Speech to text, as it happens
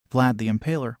Vlad the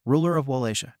Impaler, ruler of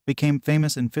Wallachia, became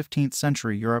famous in 15th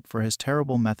century Europe for his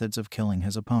terrible methods of killing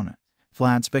his opponent.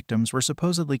 Vlad's victims were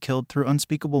supposedly killed through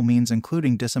unspeakable means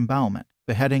including disembowelment,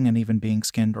 beheading, and even being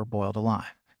skinned or boiled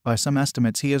alive. By some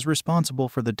estimates, he is responsible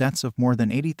for the deaths of more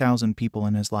than 80,000 people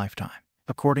in his lifetime.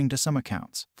 According to some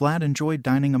accounts, Vlad enjoyed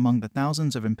dining among the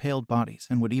thousands of impaled bodies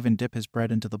and would even dip his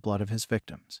bread into the blood of his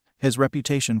victims. His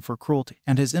reputation for cruelty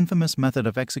and his infamous method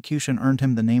of execution earned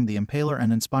him the name the Impaler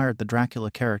and inspired the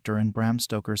Dracula character in Bram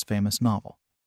Stoker's famous novel.